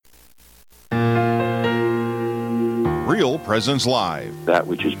Real Presence Live. That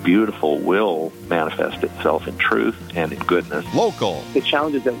which is beautiful will manifest itself in truth and in goodness. Local. The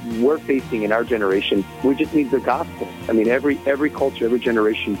challenges that we're facing in our generation, we just need the gospel. I mean, every culture, every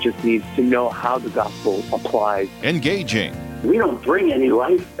generation just needs to know how the gospel applies. Engaging. We don't bring any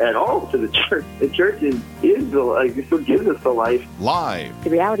life at all to the church. The church is the life. It's what gives us the life. Live. The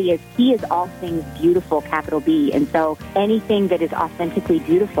reality is He is all things beautiful, capital B. And so anything that is authentically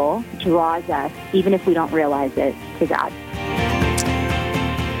beautiful draws us, even if we don't realize it, to God.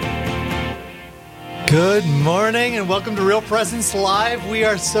 Good morning and welcome to Real Presence Live. We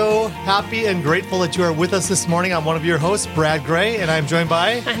are so happy and grateful that you are with us this morning. I'm one of your hosts, Brad Gray, and I'm joined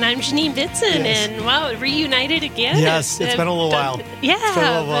by... And I'm Janine Bitson, Yes. and wow, reunited again. Yes, it's been a little while. Yeah, It's been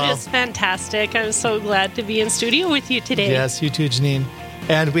a little while. but it's fantastic. I'm so glad to be in studio with you today. Yes, you too, Janine.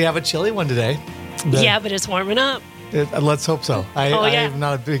 And we have a chilly one today. Yeah, but it's warming up. Let's hope so. I'm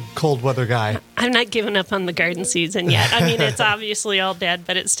not a big cold weather guy. I'm not giving up on the garden season yet. I mean, it's obviously all dead,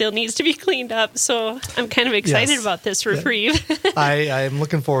 but it still needs to be cleaned up. So I'm kind of excited Yes. about this reprieve. I am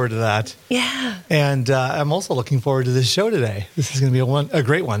looking forward to that. Yeah. And I'm also looking forward to this show today. This is going to be a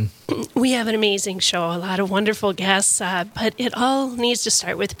great one. We have an amazing show, a lot of wonderful guests, but it all needs to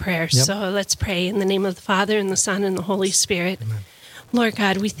start with prayer. Yep. So let's pray in the name of the Father, and the Son, and the Holy Spirit. Amen. Lord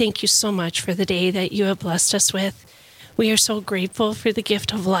God, we thank you so much for the day that you have blessed us with. We are so grateful for the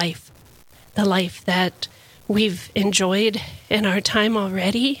gift of life, the life that we've enjoyed in our time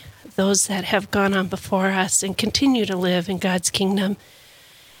already, those that have gone on before us and continue to live in God's kingdom,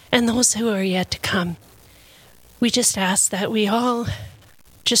 and those who are yet to come. We just ask that we all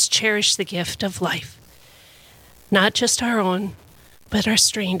just cherish the gift of life, not just our own, but our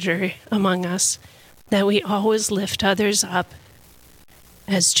stranger among us, that we always lift others up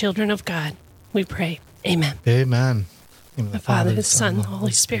as children of God. We pray. Amen. Amen. In The Father, the Son, the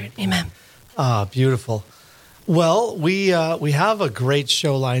Holy Spirit. Amen. Ah, beautiful. Well, we have a great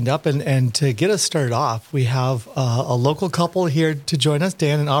show lined up, and to get us started off, we have a local couple here to join us,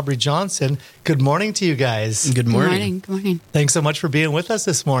 Dan and Aubrey Johnson. Good morning to you guys. Good morning. Good morning. Thanks so much for being with us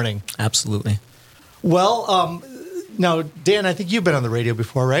this morning. Absolutely. Well, now, Dan, I think you've been on the radio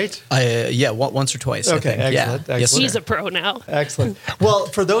before, right? Once or twice. Okay, I think. excellent, Yeah. excellent. He's a pro now. Excellent. Well,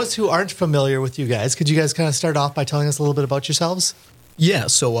 for those who aren't familiar with you guys, could you guys kind of start off by telling us a little bit about yourselves? Yeah.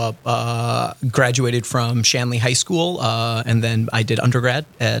 So, graduated from Shanley High School, and then I did undergrad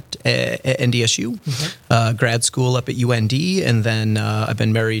at NDSU, grad school up at UND, and then I've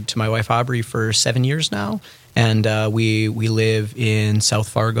been married to my wife Aubrey for 7 years now, and we live in South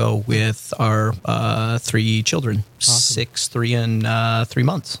Fargo with our 3 children, Awesome. 6, 3, and 3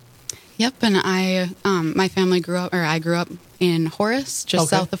 months. Yep, and my family I grew up in Horace, just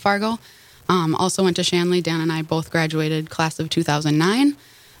Okay. south of Fargo. Also went to Shanley. Dan and I both graduated class of 2009.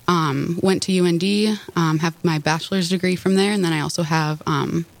 Went to UND, have my bachelor's degree from there, and then I also have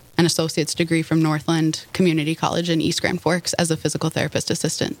an associate's degree from Northland Community College in East Grand Forks as a physical therapist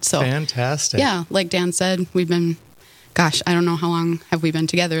assistant. So, Fantastic. yeah, like Dan said, we've been, I don't know how long have we been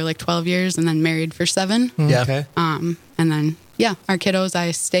together, like 12 years, and then married for 7. Yeah. Okay. And then, our kiddos,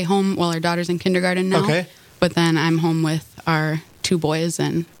 I stay home while our daughter's in kindergarten now. Okay. But then I'm home with our 2 boys,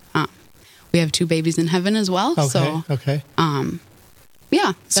 and we have 2 babies in heaven as well. Okay. So, Okay.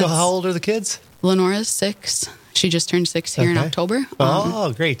 yeah. So how old are the kids? Lenora's 6. She just turned 6 here in Okay. October.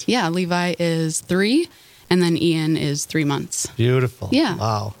 Oh, great. Yeah, Levi is 3, and then Ian is 3 months. Beautiful. Yeah.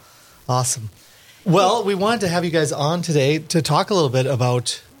 Wow. Awesome. Well, we wanted to have you guys on today to talk a little bit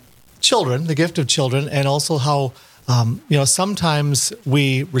about children, the gift of children, and also how, sometimes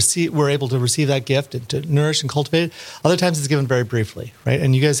we're able to receive that gift and to nourish and cultivate it. Other times it's given very briefly, right?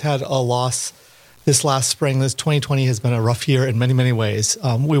 And you guys had a loss this last spring. This 2020 has been a rough year in many, many ways.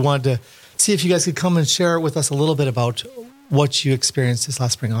 We wanted to see if you guys could come and share with us a little bit about what you experienced this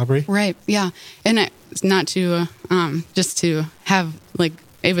last spring, Aubrey. Right, yeah. And it's not to, just to have,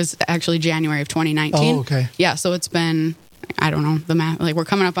 it was actually January of 2019. Oh, okay. Yeah, so it's been, I don't know, the math, we're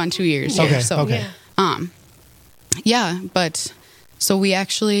coming up on 2 years here. Okay, So, okay. but so we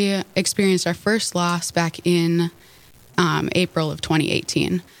actually experienced our first loss back in April of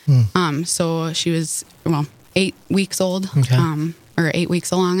 2018. So she was, 8 weeks old, Okay. or 8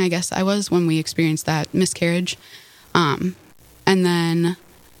 weeks along, I guess I was, when we experienced that miscarriage. And then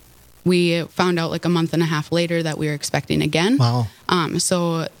we found out like a month and a half later that we were expecting again. Wow.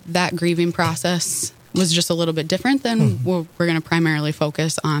 So that grieving process was just a little bit different than we're going to primarily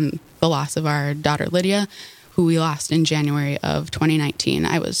focus on the loss of our daughter, Lydia, who we lost in January of 2019.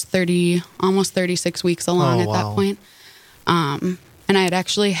 I was almost 36 weeks along at wow. that point. And I had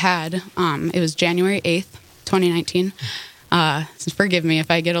actually had, it was January 8th, 2019. forgive me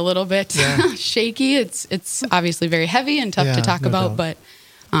if I get a little bit shaky. It's obviously very heavy and tough to talk about, but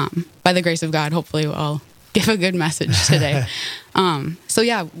by the grace of God, hopefully I'll give a good message today. So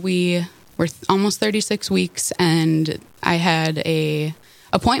yeah, we were almost 36 weeks, and I had a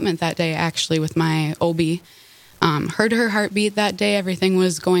appointment that day actually with my OB. Heard her heartbeat that day. Everything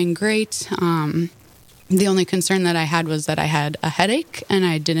was going great. The only concern that I had was that I had a headache, and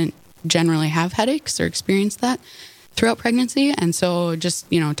I didn't generally have headaches or experience that throughout pregnancy. And so just,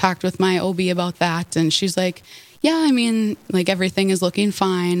 talked with my OB about that. And she's like, yeah, I mean, like everything is looking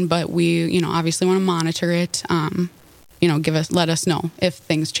fine, but we, obviously want to monitor it. Let us know if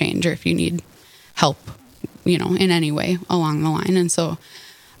things change or if you need help, in any way along the line. And so,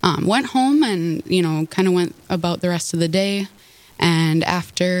 went home and, kind of went about the rest of the day. And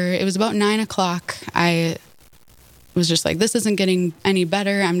after it was about 9:00, I was just like, this isn't getting any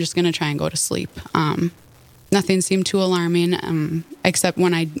better. I'm just going to try and go to sleep. Nothing seemed too alarming, except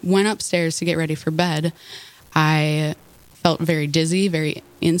when I went upstairs to get ready for bed, I felt very dizzy, very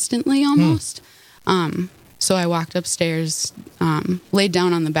instantly almost. So I walked upstairs, laid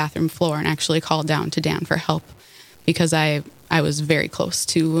down on the bathroom floor, and actually called down to Dan for help because I was very close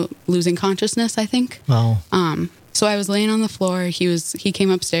to losing consciousness, I think. Wow. So I was laying on the floor. He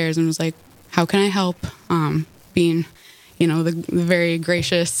came upstairs and was like, how can I help? Being, the very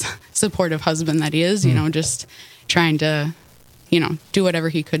gracious, supportive husband that he is, just trying to, do whatever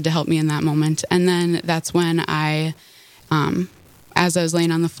he could to help me in that moment. And then that's when I, as I was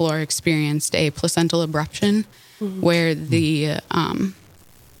laying on the floor, experienced a placental abruption where the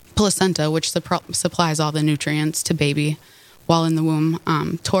placenta, which supplies all the nutrients to baby while in the womb,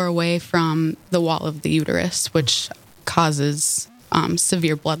 tore away from the wall of the uterus, which causes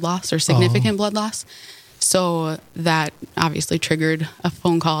severe blood loss or significant blood loss. So that obviously triggered a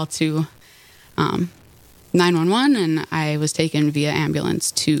phone call to 911, and I was taken via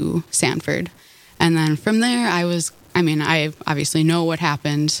ambulance to Sanford. And then from there, I obviously know what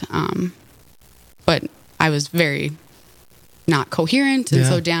happened, but I was very not coherent, and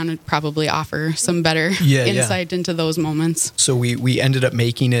so Dan would probably offer some better insight into those moments. So we ended up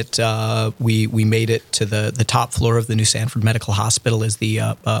making it. We made it to the top floor of the New Sanford Medical Hospital is the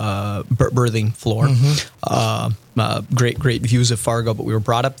birthing floor. Great views of Fargo, but we were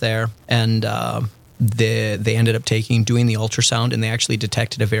brought up there, and they ended up doing the ultrasound, and they actually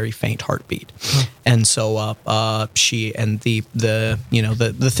detected a very faint heartbeat. And so she and the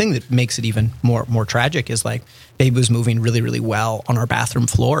thing that makes it even more tragic is like baby was moving really, really well on our bathroom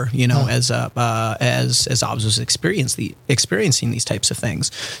floor, as Obbs was experiencing these types of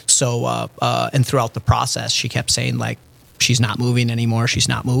things. So and throughout the process, she kept saying like, she's not moving anymore. She's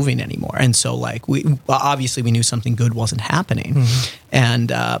not moving anymore. And so like we knew something good wasn't happening.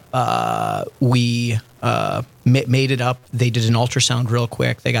 And we made it up. They did an ultrasound real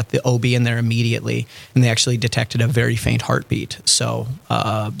quick. They got the OB in there immediately, and they actually detected a very faint heartbeat. So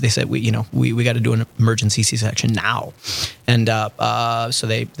they said, we got to do an emergency C-section now. And so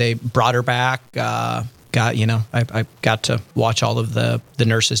they brought her back. I got to watch all of the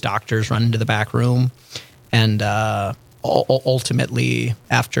nurses, doctors run into the back room. And ultimately,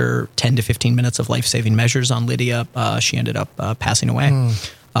 after 10 to 15 minutes of life-saving measures on Lydia, she ended up passing away.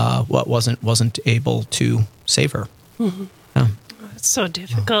 Wasn't able to save her. It's so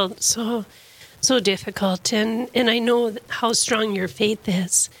difficult, so difficult, and I know how strong your faith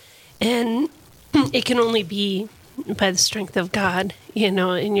is, and it can only be by the strength of God,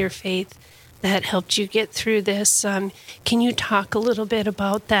 in your faith that helped you get through this. Can you talk a little bit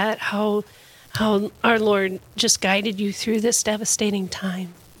about that? How our Lord just guided you through this devastating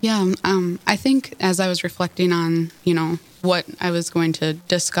time? Yeah, I think as I was reflecting on, what I was going to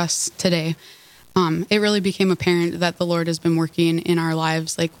discuss today, it really became apparent that the Lord has been working in our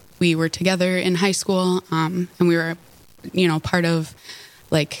lives. Like we were together in high school, and we were, part of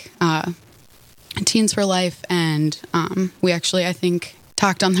like Teens for Life, and we actually, I think,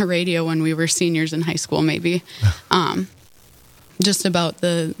 talked on the radio when we were seniors in high school, maybe. Just about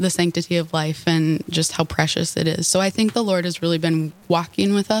the sanctity of life and just how precious it is. So I think the Lord has really been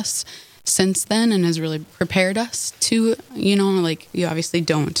walking with us since then and has really prepared us to, you obviously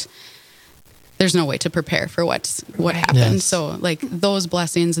don't. There's no way to prepare for what happened. Yes. So like those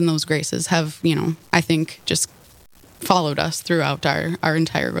blessings and those graces have, I think just followed us throughout our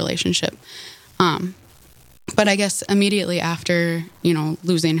entire relationship. But I guess immediately after,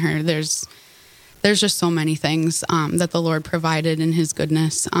 losing her, there's just so many things that the Lord provided in His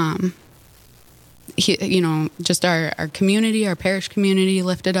goodness. He, just our community, our parish community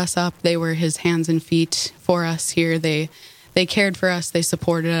lifted us up. They were His hands and feet for us here. They cared for us. They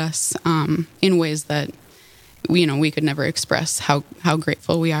supported us in ways that, we could never express how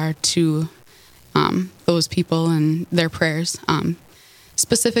grateful we are to those people and their prayers.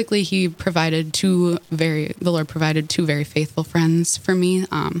 Specifically, the Lord provided two very faithful friends for me.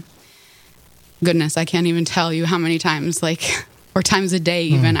 Goodness, I can't even tell you how many times, or times a day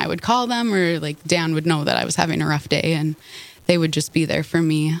even, I would call them, or Dan would know that I was having a rough day, and they would just be there for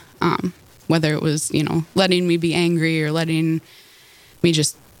me. Whether it was, letting me be angry or letting me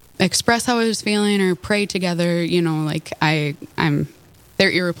just express how I was feeling or pray together, they're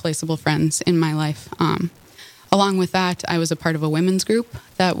irreplaceable friends in my life. Along with that, I was a part of a women's group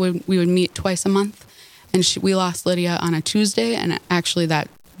that we would meet twice a month, and we lost Lydia on a Tuesday, and actually that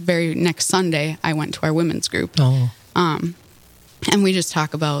very next Sunday, I went to our women's group. Oh. And we just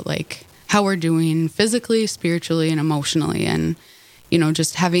talk about how we're doing physically, spiritually, and emotionally, and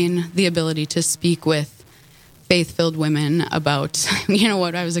just having the ability to speak with faith-filled women about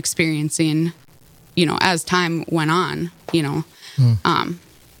what I was experiencing as time went on.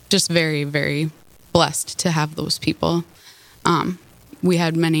 Just very, very blessed to have those people. We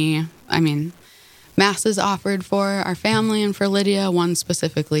had many masses offered for our family and for Lydia. One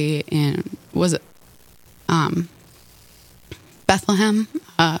specifically was Bethlehem.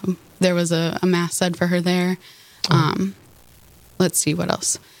 There was a mass said for her there. Let's see what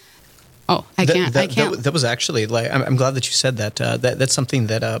else. Oh, I can't. That was actually I'm glad that you said that. That's something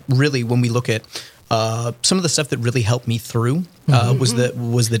that really, when we look at some of the stuff that really helped me through was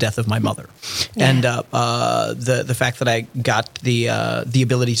the death of my mother, and the fact that I got the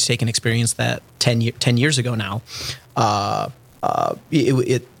ability to take and experience that 10 years ago now.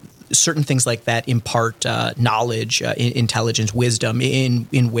 It certain things like that impart knowledge, intelligence, wisdom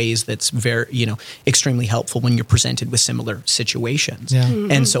in ways that's very, extremely helpful when you're presented with similar situations. Yeah.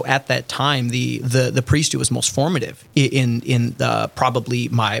 Mm-hmm. And so at that time, the priest who was most formative in probably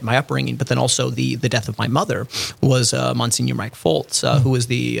my upbringing, but then also the death of my mother was Monsignor Mike Foltz, who was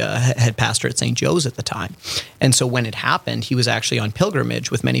the head pastor at St. Joe's at the time. And so when it happened, he was actually on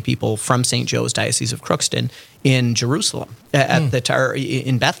pilgrimage with many people from St. Joe's Diocese of Crookston in Jerusalem,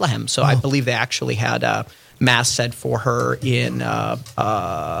 in Bethlehem. So I believe they actually had a mass said for her in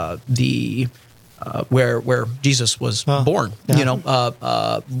where Jesus was born. Yeah.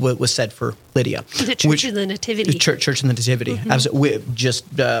 Was said for Lydia. The Church of the Nativity. Church of the Nativity. Mm-hmm.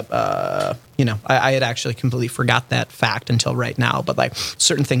 I had actually completely forgot that fact until right now. But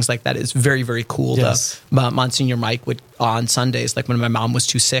certain things like that is very, very cool. Yes. Monsignor Mike would on Sundays, when my mom was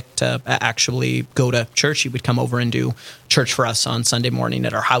too sick to actually go to church, he would come over and do church for us on Sunday morning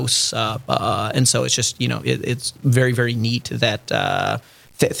at our house. And so it's just it's very, very neat that.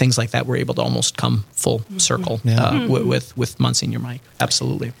 Things like that were able to almost come full circle with Monsignor Mike.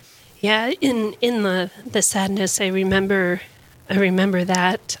 Absolutely. Yeah, in the sadness, I remember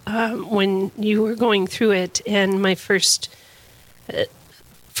that when you were going through it, and my first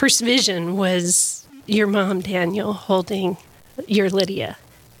vision was your mom, Daniel, holding your Lydia.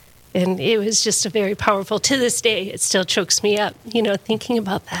 And it was just a very powerful, to this day, it still chokes me up, thinking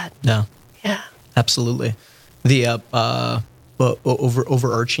about that. Yeah. Yeah. Absolutely. The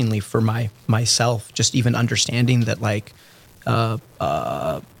overarchingly for myself, just even understanding that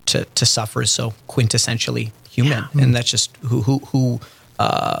to suffer is so quintessentially human, and that's just who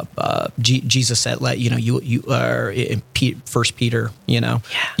Jesus said. You are in 1 Peter.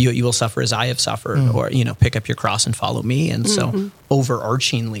 You will suffer as I have suffered, or pick up your cross and follow me. And so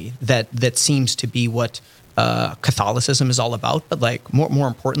overarchingly, that seems to be what Catholicism is all about. But more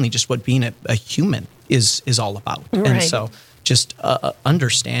importantly, just what being a human is all about. Right. And so. Just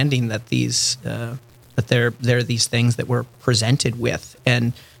understanding that that there are these things that we're presented with,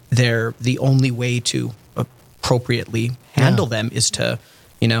 and they're the only way to appropriately handle them is to,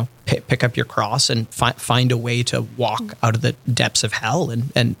 pick up your cross and find a way to walk out of the depths of hell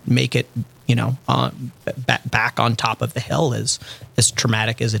and make it, back on top of the hill as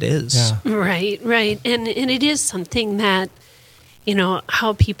traumatic as it is. Yeah. Right, and it is something that,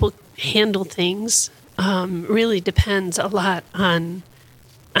 how people handle things. Really depends a lot on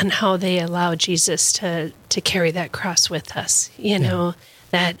how they allow Jesus to carry that cross with us.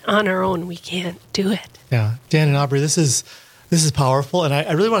 That on our own we can't do it. Yeah, Dan and Aubrey, this is powerful, and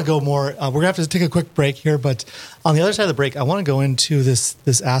I really want to go more. We're gonna have to take a quick break here, but on the other side of the break, I want to go into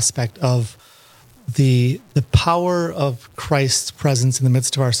this aspect of the power of Christ's presence in the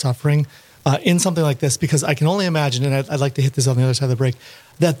midst of our suffering in something like this, because I can only imagine, and I'd like to hit this on the other side of the break,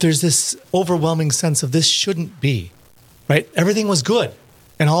 that there's this overwhelming sense of this shouldn't be, right? Everything was good,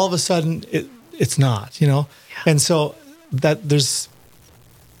 and all of a sudden it's not, Yeah. And so that there's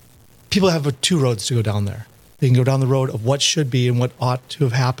people have two roads to go down there. They can go down the road of what should be and what ought to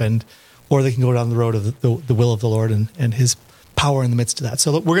have happened, or they can go down the road of the will of the Lord and His power in the midst of that.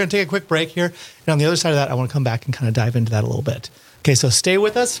 So we're going to take a quick break here. And on the other side of that, I want to come back and kind of dive into that a little bit. Okay, so stay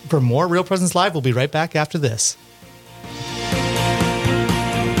with us for more Real Presence Live. We'll be right back after this.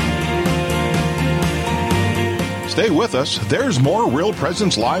 Stay with us. There's more Real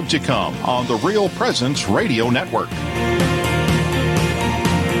Presence Live to come on the Real Presence Radio Network.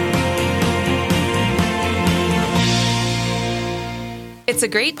 It's a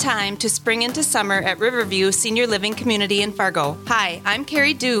great time to spring into summer at Riverview Senior Living Community in Fargo. Hi, I'm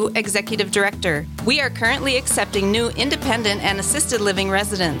Carrie Dew, Executive Director. We are currently accepting new independent and assisted living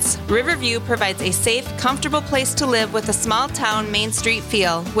residents. Riverview provides a safe, comfortable place to live with a small town Main Street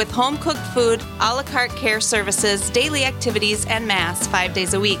feel, with home-cooked food, a la carte care services, daily activities, and Mass 5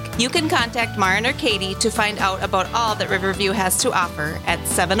 days a week. You can contact Maren or Katie to find out about all that Riverview has to offer at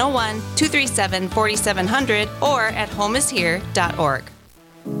 701-237-4700 or at homeishere.org.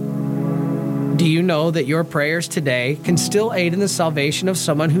 Do you know that your prayers today can still aid in the salvation of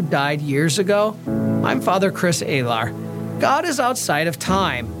someone who died years ago? I'm Father Chris Alar. God is outside of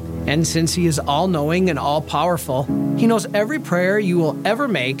time, and since He is all-knowing and all-powerful, He knows every prayer you will ever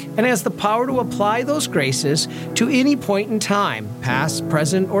make and has the power to apply those graces to any point in time, past,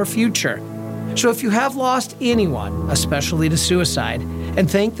 present, or future. So if you have lost anyone, especially to suicide, and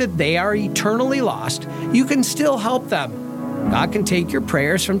think that they are eternally lost, you can still help them. God can take your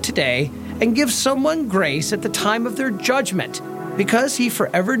prayers from today and give someone grace at the time of their judgment, because He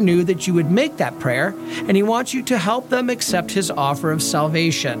forever knew that you would make that prayer, and He wants you to help them accept His offer of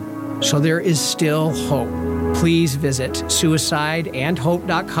salvation. So there is still hope. Please visit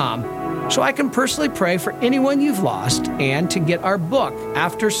suicideandhope.com so I can personally pray for anyone you've lost, and to get our book,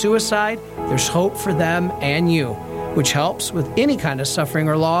 After Suicide, There's Hope for Them and You, which helps with any kind of suffering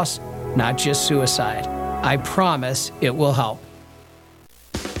or loss, not just suicide. I promise it will help.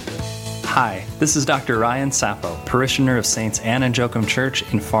 Hi, this is Dr. Ryan Sapo, parishioner of Saints Anne and Joachim Church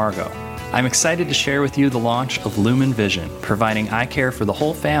in Fargo. I'm excited to share with you the launch of Lumen Vision, providing eye care for the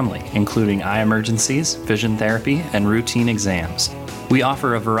whole family, including eye emergencies, vision therapy, and routine exams. We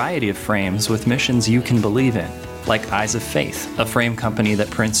offer a variety of frames with missions you can believe in, like Eyes of Faith, a frame company that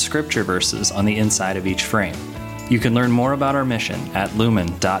prints scripture verses on the inside of each frame. You can learn more about our mission at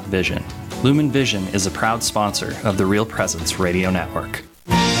lumen.vision. Lumen Vision is a proud sponsor of the Real Presence Radio Network.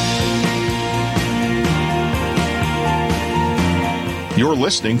 You're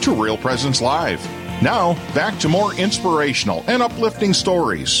listening to Real Presence Live. Now, back to more inspirational and uplifting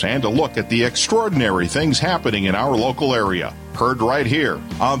stories and a look at the extraordinary things happening in our local area. Heard right here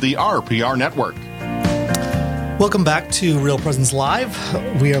on the RPR Network. Welcome back to Real Presence Live.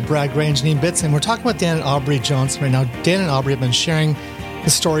 We are Brad Gray and Janine Bitts, and we're talking about Dan and Aubrey Johnson right now. Dan and Aubrey have been sharing the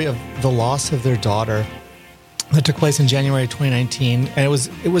story of the loss of their daughter that took place in January 2019, and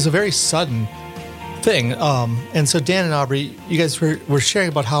it was a very sudden thing. And so Dan and Aubrey, you guys were sharing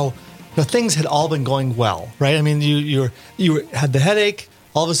about how things had all been going well, right? I mean, you had the headache.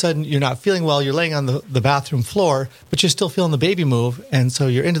 All of a sudden, you're not feeling well. You're laying on the bathroom floor, but you're still feeling the baby move, and so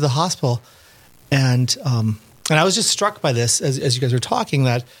you're into the hospital. And I was just struck by this as you guys were talking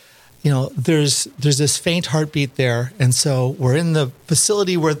that there's this faint heartbeat there, and so we're in the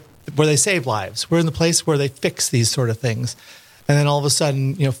facility where they save lives. We're in the place where they fix these sort of things, and then all of a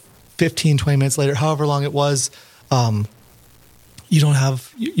sudden, 15, 20 minutes later, however long it was,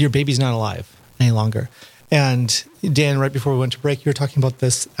 your baby's not alive any longer. And Dan, right before we went to break, you were talking about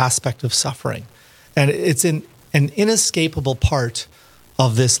this aspect of suffering. And it's an inescapable part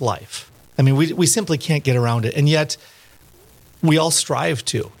of this life. I mean, we simply can't get around it. And yet we all strive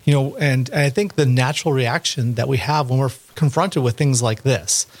to, and I think the natural reaction that we have when we're confronted with things like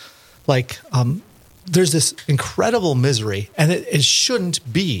this, there's this incredible misery, and it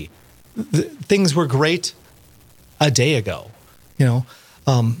shouldn't be. Things were great a day ago,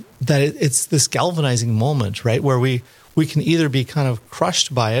 that it's this galvanizing moment, right? Where we can either be kind of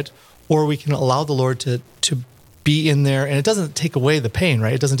crushed by it, or we can allow the Lord to be in there. And it doesn't take away the pain,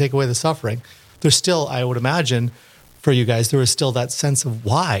 right? It doesn't take away the suffering. There's still, I would imagine, for you guys, there was still that sense of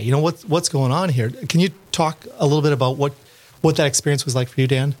why, what's going on here. Can you talk a little bit about what that experience was like for you,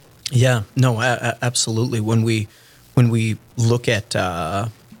 Dan? Yeah, no, absolutely. When we look at, I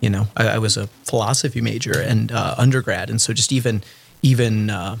was a philosophy major and undergrad, and so just even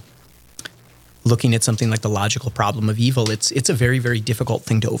looking at something like the logical problem of evil, it's a very, very difficult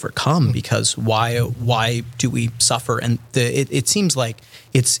thing to overcome, because why do we suffer? And it seems like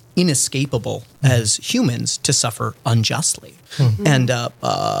it's inescapable as humans to suffer unjustly. Mm-hmm. And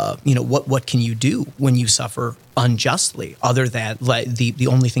what can you do when you suffer unjustly, other than the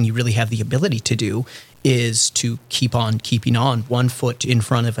only thing you really have the ability to do is to keep on keeping on, one foot in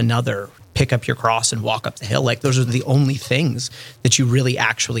front of another, pick up your cross and walk up the hill. Like those are the only things that you really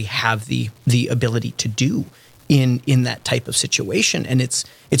actually have the ability to do in that type of situation. And it's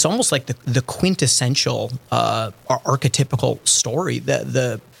almost like the quintessential archetypical story,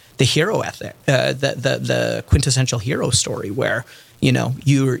 the hero ethic, the quintessential hero story, where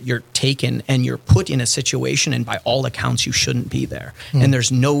you're taken and you're put in a situation, and by all accounts you shouldn't be there, and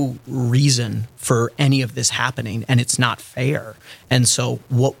there's no reason for any of this happening, and it's not fair. And so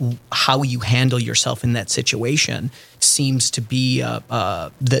how you handle yourself in that situation seems to be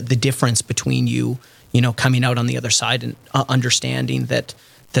the difference between you coming out on the other side and understanding that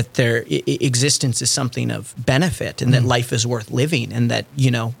their existence is something of benefit, and that life is worth living, and that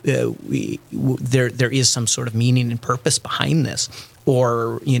there is some sort of meaning and purpose behind this.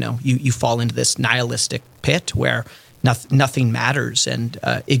 Or you fall into this nihilistic pit where nothing matters, and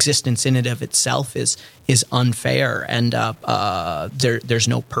existence in and of itself is unfair, and there's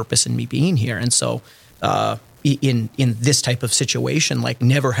no purpose in me being here. And so in this type of situation, like,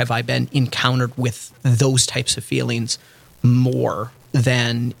 never have I been encountered with those types of feelings more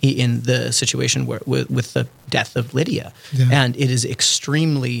than in the situation with the death of Lydia. Yeah. And it is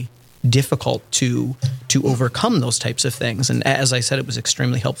extremely difficult to overcome those types of things. And as I said, it was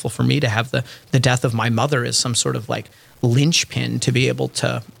extremely helpful for me to have the death of my mother as some sort of like linchpin to be able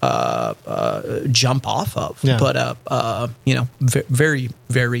to jump off of. Yeah. But very,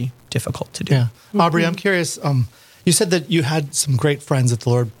 very difficult to do. Yeah. Aubrey, I'm curious. You said that you had some great friends that the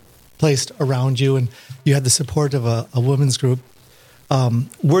Lord placed around you, and you had the support of a women's group.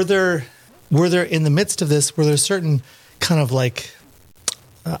 Were there in the midst of this, were there certain kind of like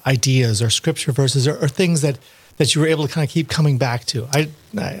ideas or scripture verses or things that you were able to kind of keep coming back to?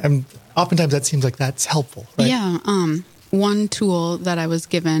 I'm oftentimes that seems like that's helpful, right? Yeah. One tool that I was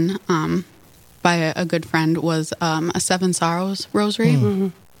given by a good friend was a Seven Sorrows rosary.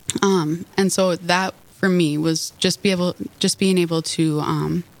 Mm-hmm. And so that for me was just being able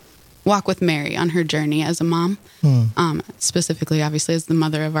to walk with Mary on her journey as a mom, specifically, obviously, as the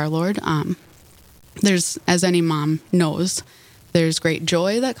mother of our Lord. There's, as any mom knows, there's great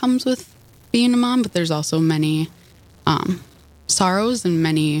joy that comes with being a mom, but there's also many sorrows and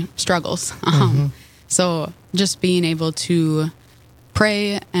many struggles. So just being able to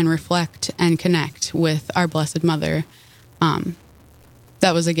pray and reflect and connect with our Blessed Mother,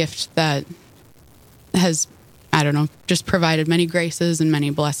 that was a gift that has, I don't know, just provided many graces and many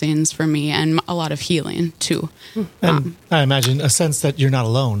blessings for me, and a lot of healing too. And I imagine a sense that you're not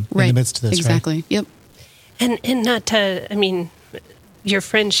alone in the midst of this, exactly. Right? Yep. And not to, I mean, your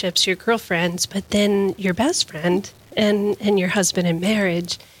friendships, your girlfriends, but then your best friend and your husband in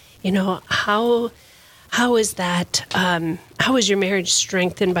marriage, how is that, how is your marriage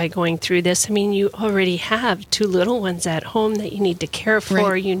strengthened by going through this? I mean, you already have 2 little ones at home that you need to care for.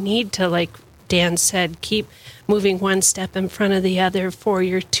 Right. You need to, like Dan said, keep moving one step in front of the other for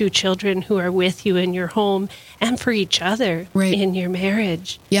your 2 children who are with you in your home, and for each other in your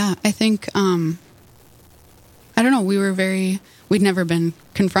marriage. Yeah, I think, I don't know, we'd never been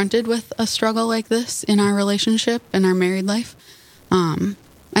confronted with a struggle like this in our relationship, in our married life.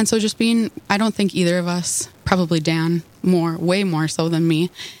 And so just I don't think either of us, probably Dan way more so than me,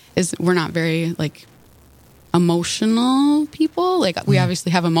 we're not very like emotional people. Like, we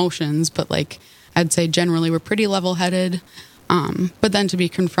obviously have emotions, but like, I'd say generally we're pretty level-headed. But then to be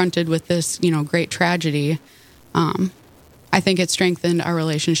confronted with this, great tragedy, I think it strengthened our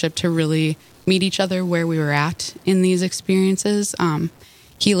relationship to really meet each other where we were at in these experiences.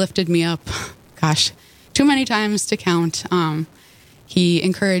 He lifted me up, too many times to count. He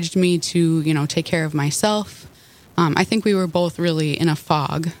encouraged me to, take care of myself. I think we were both really in a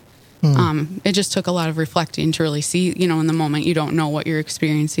fog. It just took a lot of reflecting to really see, in the moment you don't know what you're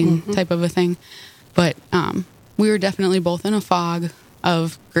experiencing, type of a thing. But we were definitely both in a fog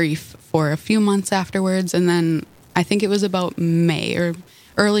of grief for a few months afterwards. And then I think it was about May or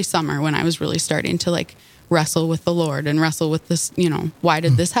early summer when I was really starting to like wrestle with the Lord and wrestle with this, why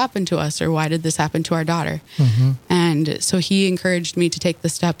did this happen to us, or why did this happen to our daughter? And so he encouraged me to take the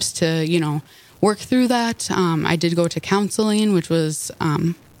steps to, work through that. I did go to counseling, which was,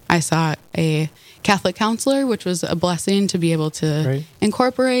 I saw a Catholic counselor, which was a blessing to be able to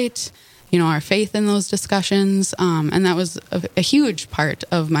incorporate, our faith in those discussions. And that was a huge part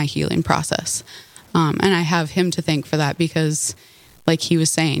of my healing process. And I have him to thank for that, because like he was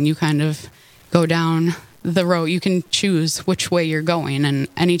saying, you kind of go down the road, you can choose which way you're going. And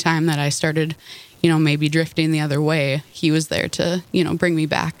anytime that I started, maybe drifting the other way, he was there to, bring me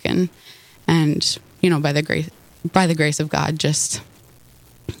back and, by the grace of God, just,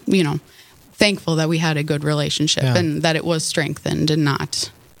 thankful that we had a good relationship and that it was strengthened and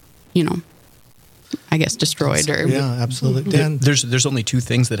not I guess destroyed or absolutely. Dan, there's only two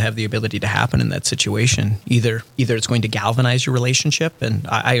things that have the ability to happen in that situation. Either it's going to galvanize your relationship, and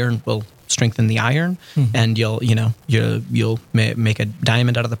iron will strengthen the iron, and you'll make a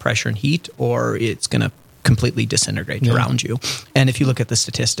diamond out of the pressure and heat, or it's going to completely disintegrate around you. And if you look at the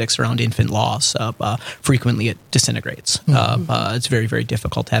statistics around infant loss, frequently it disintegrates. It's very, very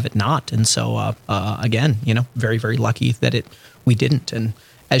difficult to have it not. And so again, very, very lucky that we didn't. And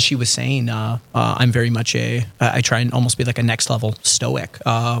as she was saying, I'm very much I try and almost be like a next level stoic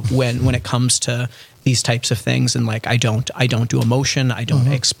when it comes to these types of things. And like I don't do emotion, I don't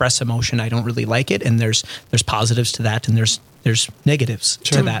express emotion, I don't really like it. And there's positives to that, and there's negatives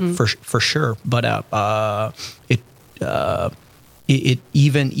to that for sure. But it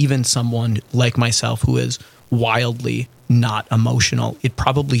even someone like myself who is wildly not emotional, it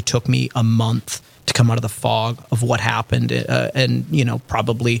probably took me a month to come out of the fog of what happened, and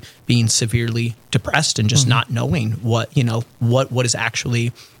probably being severely depressed and just not knowing what is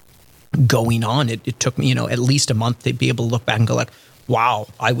actually going on. It took me at least a month to be able to look back and go like, wow,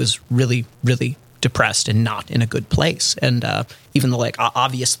 I was really, really depressed and not in a good place. And even though like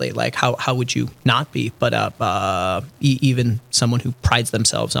obviously like how would you not be, but even someone who prides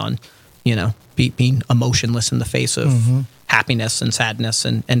themselves on being emotionless in the face of happiness and sadness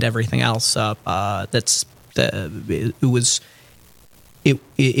and everything else, it's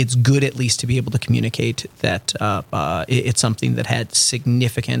good at least to be able to communicate that it's something that had a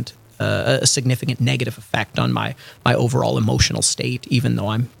significant negative effect on my overall emotional state, even though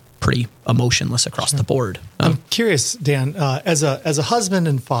I'm pretty emotionless across the board. I'm curious, Dan, as a husband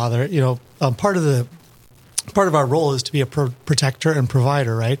and father, part of our role is to be a protector and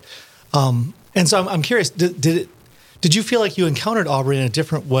provider, right? And so I'm curious, did you feel like you encountered Aubrey in a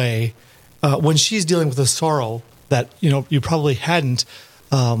different way when she's dealing with a sorrow that you probably hadn't,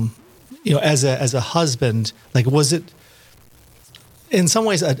 as a husband? Like, was it in some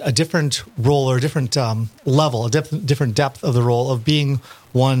ways a different role or a different level, different depth of the role of being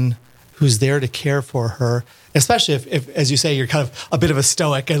one who's there to care for her, especially if, as you say, you're kind of a bit of a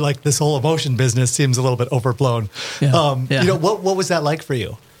stoic and like this whole emotion business seems a little bit overblown. What was that like for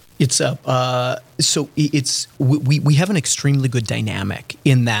you? It's we have an extremely good dynamic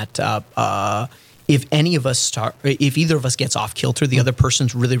in that if either of us gets off kilter, the other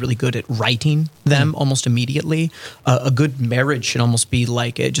person's really, really good at righting them almost immediately. A good marriage should almost be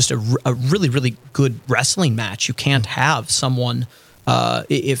like just a really, really good wrestling match. You can't have someone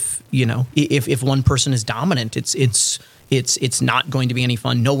if if one person is dominant, it's not going to be any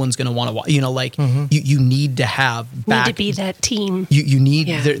fun. No one's going to want to watch. You need to have back. Need to be that team. You need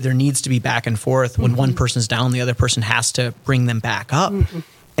there needs to be back and forth. When one person's down, the other person has to bring them back up.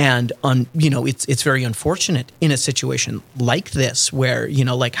 And it's very unfortunate in a situation like this where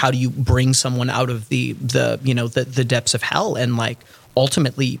how do you bring someone out of the depths of hell, and like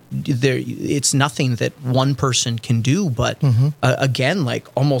ultimately it's nothing that one person can do, but again, like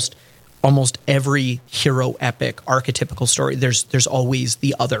almost every hero epic archetypical story, there's always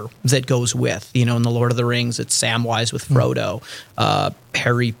the other that goes with. In the Lord of the Rings, it's Samwise with Frodo.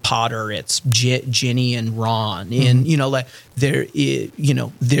 Harry Potter, it's Ginny and Ron. And they're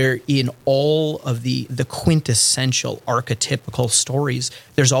in all of the quintessential archetypical stories.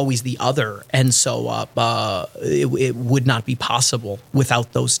 There's always the other, and so it would not be possible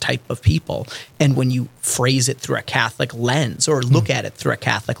without those type of people. And when you phrase it through a Catholic lens or look at it through a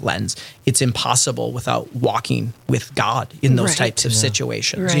Catholic lens, it's impossible without walking with God in those types of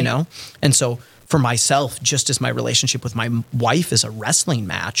situations. And so for myself, just as my relationship with my wife is a wrestling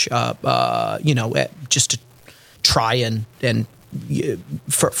match, just to try and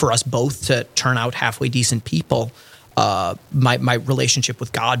for us both to turn out halfway decent people, my relationship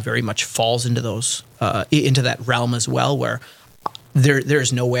with God very much falls into those into that realm as well, where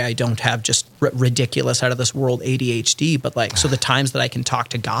there's no way I don't have just ridiculous out of this world ADHD, but so the times that I can talk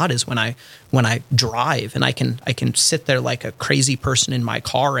to God is when I drive, and I can sit there like a crazy person in my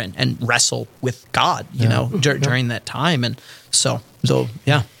car and wrestle with God, during that time. And so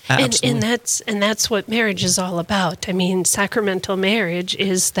yeah, absolutely. And that's what marriage is all about. I mean, sacramental marriage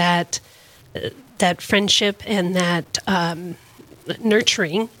is that friendship and that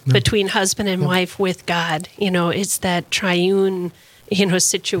nurturing between husband and wife with God. It's that triune,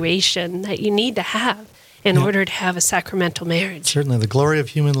 situation that you need to have in order to have a sacramental marriage. Certainly, the glory of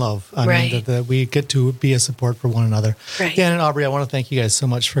human love. I mean, that we get to be a support for one another. Right. Dan and Aubrey, I want to thank you guys so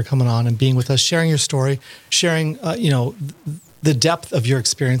much for coming on and being with us, sharing your story, sharing, the depth of your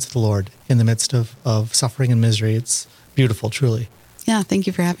experience with the Lord in the midst of suffering and misery. It's beautiful, truly. Yeah, thank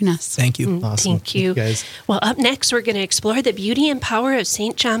you for having us. Thank you. Awesome. Thank you. Guys. Well, up next, we're going to explore the beauty and power of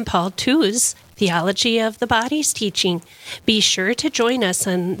St. John Paul II's Theology of the Body's teaching. Be sure to join us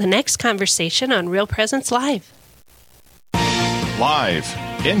on the next conversation on Real Presence Live. Live,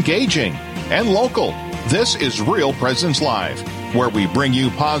 engaging, and local. This is Real Presence Live, where we bring you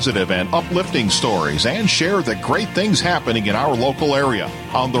positive and uplifting stories and share the great things happening in our local area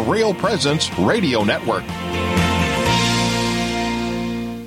on the Real Presence Radio Network.